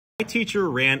My teacher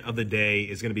rant of the day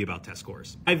is going to be about test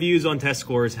scores. My views on test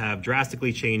scores have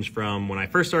drastically changed from when I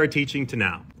first started teaching to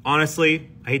now.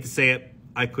 Honestly, I hate to say it,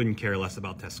 I couldn't care less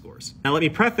about test scores. Now let me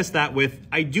preface that with,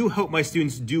 I do hope my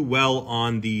students do well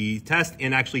on the test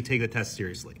and actually take the test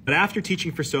seriously. But after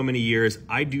teaching for so many years,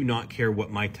 I do not care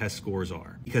what my test scores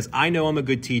are, because I know I'm a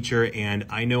good teacher and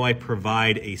I know I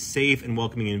provide a safe and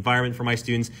welcoming environment for my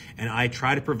students, and I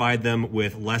try to provide them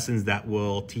with lessons that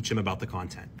will teach them about the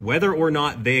content. Whether or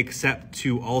not they accept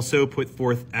to also put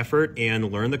forth effort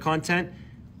and learn the content,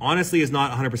 honestly is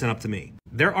not 100% up to me.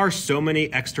 There are so many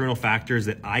external factors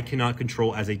that I cannot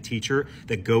control as a teacher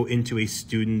that go into a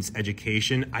student's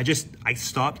education. I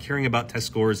stopped caring about test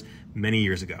scores many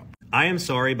years ago. I am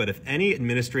sorry, but if any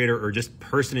administrator or just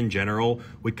person in general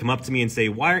would come up to me and say,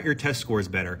 "Why aren't your test scores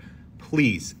better?"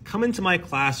 Please come into my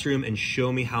classroom and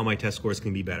show me how my test scores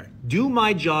can be better. Do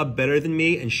my job better than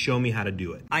me and show me how to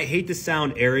do it. I hate to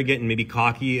sound arrogant and maybe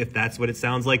cocky if that's what it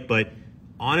sounds like, but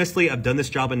honestly, I've done this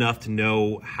job enough to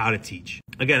know how to teach.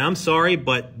 Again, I'm sorry,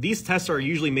 but these tests are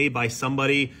usually made by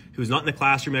somebody who's not in the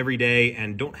classroom every day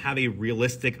and don't have a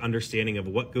realistic understanding of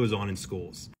what goes on in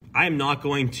schools. I am not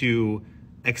going to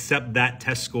accept that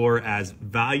test score as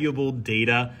valuable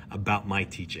data about my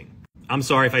teaching. I'm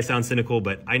sorry if I sound cynical,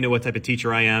 but I know what type of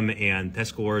teacher I am, and test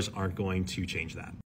scores aren't going to change that.